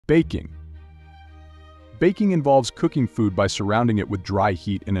Baking. Baking involves cooking food by surrounding it with dry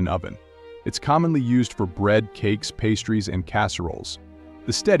heat in an oven. It's commonly used for bread, cakes, pastries, and casseroles.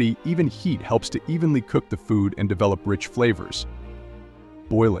 The steady, even heat helps to evenly cook the food and develop rich flavors.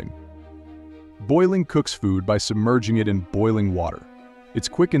 Boiling. Boiling cooks food by submerging it in boiling water. It's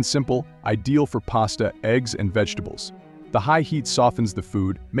quick and simple, ideal for pasta, eggs, and vegetables. The high heat softens the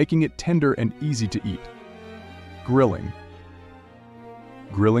food, making it tender and easy to eat. Grilling.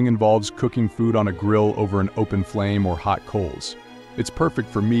 Grilling involves cooking food on a grill over an open flame or hot coals. It's perfect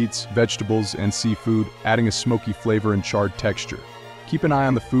for meats, vegetables, and seafood, adding a smoky flavor and charred texture. Keep an eye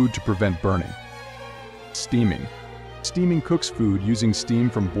on the food to prevent burning. Steaming. Steaming cooks food using steam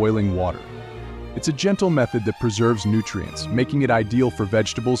from boiling water. It's a gentle method that preserves nutrients, making it ideal for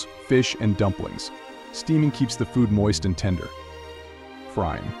vegetables, fish, and dumplings. Steaming keeps the food moist and tender.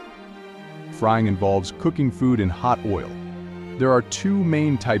 Frying. Frying involves cooking food in hot oil. There are two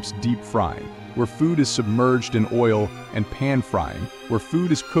main types: deep frying, where food is submerged in oil, and pan frying, where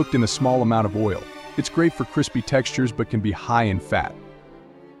food is cooked in a small amount of oil. It's great for crispy textures but can be high in fat.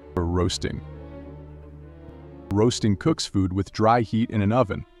 Roasting. Roasting cooks food with dry heat in an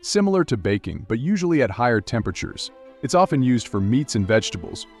oven, similar to baking, but usually at higher temperatures. It's often used for meats and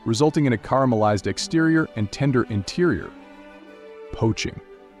vegetables, resulting in a caramelized exterior and tender interior. Poaching.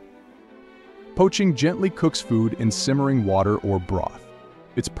 Poaching gently cooks food in simmering water or broth.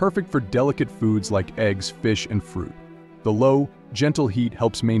 It's perfect for delicate foods like eggs, fish, and fruit. The low, gentle heat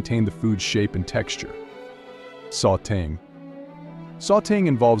helps maintain the food's shape and texture. Sautéing. Sautéing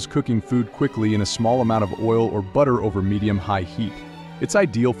involves cooking food quickly in a small amount of oil or butter over medium-high heat. It's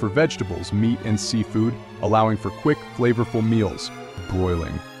ideal for vegetables, meat, and seafood, allowing for quick, flavorful meals.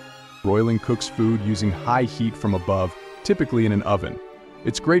 Broiling. Broiling cooks food using high heat from above, typically in an oven.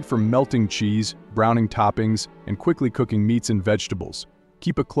 It's great for melting cheese, browning toppings, and quickly cooking meats and vegetables.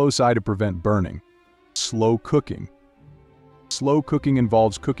 Keep a close eye to prevent burning. Slow cooking. Slow cooking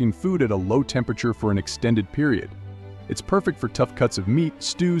involves cooking food at a low temperature for an extended period. It's perfect for tough cuts of meat,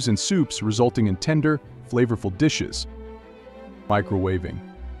 stews, and soups, resulting in tender, flavorful dishes. Microwaving.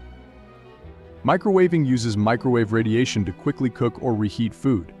 Microwaving uses microwave radiation to quickly cook or reheat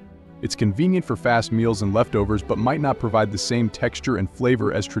food. It's convenient for fast meals and leftovers, but might not provide the same texture and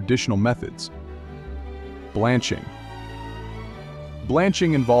flavor as traditional methods. Blanching.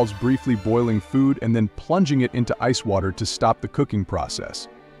 Blanching involves briefly boiling food and then plunging it into ice water to stop the cooking process.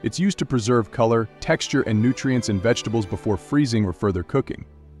 It's used to preserve color, texture, and nutrients in vegetables before freezing or further cooking.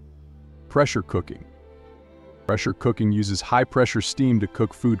 Pressure cooking. Pressure cooking uses high-pressure steam to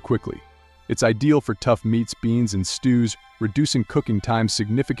cook food quickly. It's ideal for tough meats, beans, and stews, reducing cooking time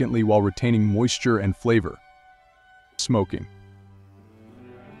significantly while retaining moisture and flavor. Smoking.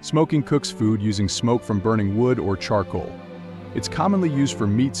 Smoking cooks food using smoke from burning wood or charcoal. It's commonly used for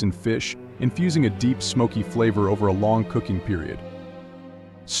meats and fish, infusing a deep, smoky flavor over a long cooking period.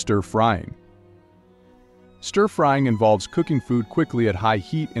 Stir-frying. Stir-frying involves cooking food quickly at high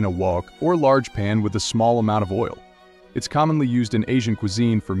heat in a wok or large pan with a small amount of oil. It's commonly used in Asian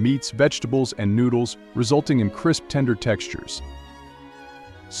cuisine for meats, vegetables, and noodles, resulting in crisp, tender textures.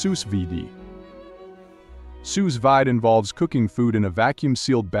 Sous vide. Sous vide involves cooking food in a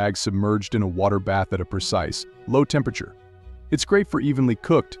vacuum-sealed bag submerged in a water bath at a precise, low temperature. It's great for evenly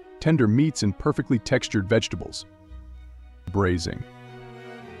cooked, tender meats and perfectly textured vegetables. Braising.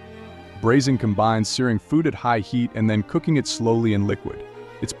 Braising combines searing food at high heat and then cooking it slowly in liquid.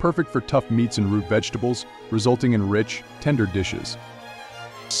 It's perfect for tough meats and root vegetables, resulting in rich, tender dishes.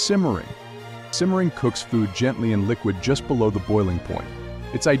 Simmering. Simmering cooks food gently in liquid just below the boiling point.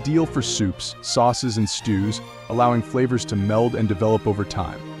 It's ideal for soups, sauces, and stews, allowing flavors to meld and develop over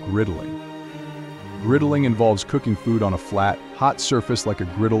time. Griddling. Griddling involves cooking food on a flat, hot surface like a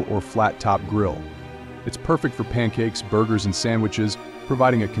griddle or flat-top grill. It's perfect for pancakes, burgers, and sandwiches,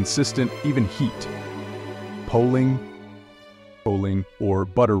 providing a consistent, even heat. Poaching, or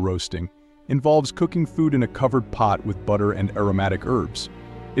butter roasting, involves cooking food in a covered pot with butter and aromatic herbs.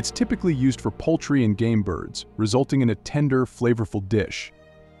 It's typically used for poultry and game birds, resulting in a tender, flavorful dish.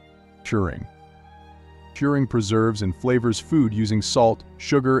 Curing. Curing preserves and flavors food using salt,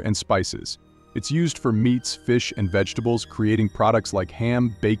 sugar, and spices. It's used for meats, fish, and vegetables, creating products like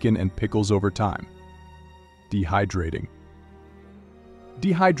ham, bacon, and pickles over time. Dehydrating.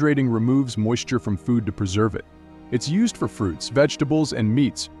 Dehydrating removes moisture from food to preserve it. It's used for fruits, vegetables, and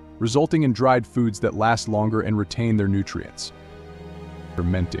meats, resulting in dried foods that last longer and retain their nutrients.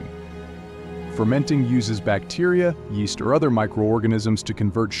 Fermenting. Fermenting uses bacteria, yeast, or other microorganisms to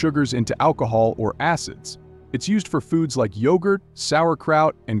convert sugars into alcohol or acids. It's used for foods like yogurt,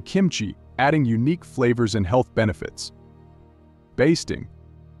 sauerkraut, and kimchi, adding unique flavors and health benefits. Basting.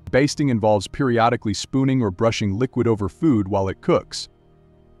 Basting involves periodically spooning or brushing liquid over food while it cooks.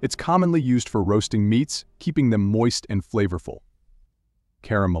 It's commonly used for roasting meats, keeping them moist and flavorful.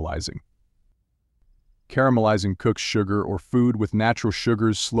 Caramelizing. Caramelizing cooks sugar or food with natural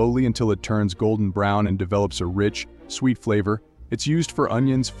sugars slowly until it turns golden brown and develops a rich, sweet flavor. It's used for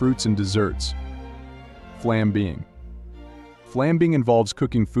onions, fruits, and desserts. Flambéing. Flambéing involves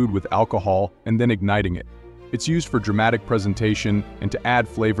cooking food with alcohol and then igniting it. It's used for dramatic presentation and to add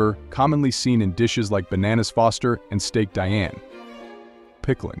flavor, commonly seen in dishes like bananas Foster and steak Diane.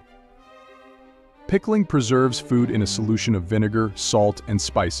 Pickling. Pickling preserves food in a solution of vinegar, salt, and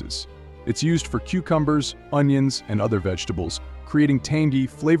spices. It's used for cucumbers, onions, and other vegetables, creating tangy,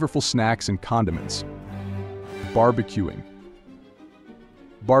 flavorful snacks and condiments. Barbecuing.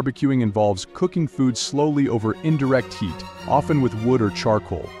 Barbecuing involves cooking food slowly over indirect heat, often with wood or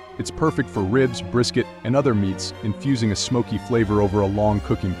charcoal. It's perfect for ribs, brisket, and other meats, infusing a smoky flavor over a long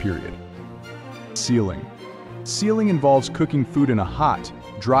cooking period. Sealing. Sealing involves cooking food in a hot,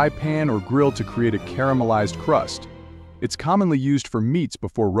 dry pan or grill to create a caramelized crust. It's commonly used for meats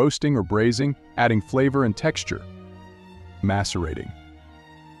before roasting or braising, adding flavor and texture. Macerating.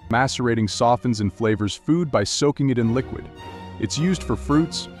 Macerating softens and flavors food by soaking it in liquid. It's used for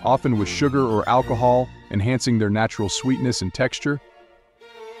fruits, often with sugar or alcohol, enhancing their natural sweetness and texture.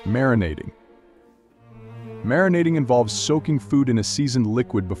 Marinating. Marinating involves soaking food in a seasoned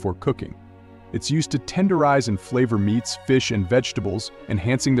liquid before cooking. It's used to tenderize and flavor meats, fish, and vegetables,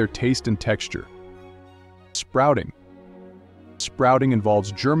 enhancing their taste and texture. Sprouting. Sprouting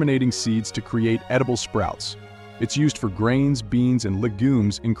involves germinating seeds to create edible sprouts. It's used for grains, beans, and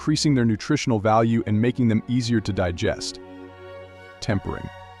legumes, increasing their nutritional value and making them easier to digest. Tempering.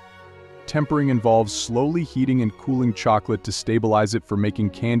 Tempering involves slowly heating and cooling chocolate to stabilize it for making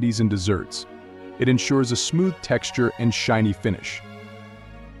candies and desserts. It ensures a smooth texture and shiny finish.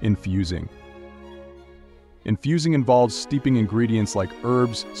 Infusing. Infusing involves steeping ingredients like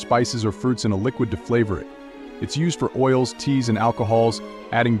herbs, spices, or fruits in a liquid to flavor it. It's used for oils, teas, and alcohols,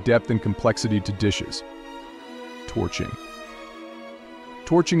 adding depth and complexity to dishes. Torching.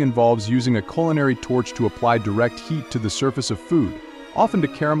 Torching involves using a culinary torch to apply direct heat to the surface of food, often to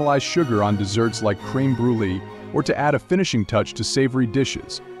caramelize sugar on desserts like crème brûlée or to add a finishing touch to savory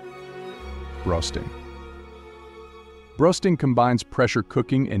dishes. Broasting. Broasting combines pressure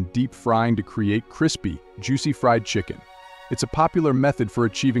cooking and deep frying to create crispy, juicy fried chicken. It's a popular method for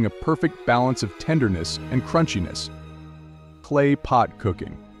achieving a perfect balance of tenderness and crunchiness. Clay pot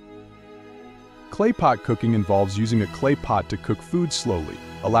cooking. Clay pot cooking involves using a clay pot to cook food slowly,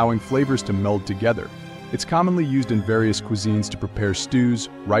 allowing flavors to meld together. It's commonly used in various cuisines to prepare stews,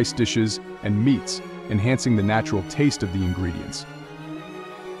 rice dishes, and meats, enhancing the natural taste of the ingredients.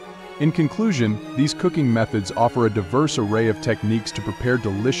 In conclusion, these cooking methods offer a diverse array of techniques to prepare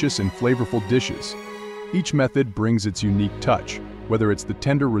delicious and flavorful dishes. Each method brings its unique touch, whether it's the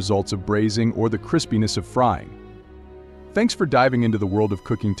tender results of braising or the crispiness of frying. Thanks for diving into the world of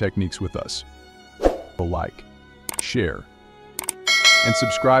cooking techniques with us. Like, share, and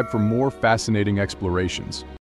subscribe for more fascinating explorations.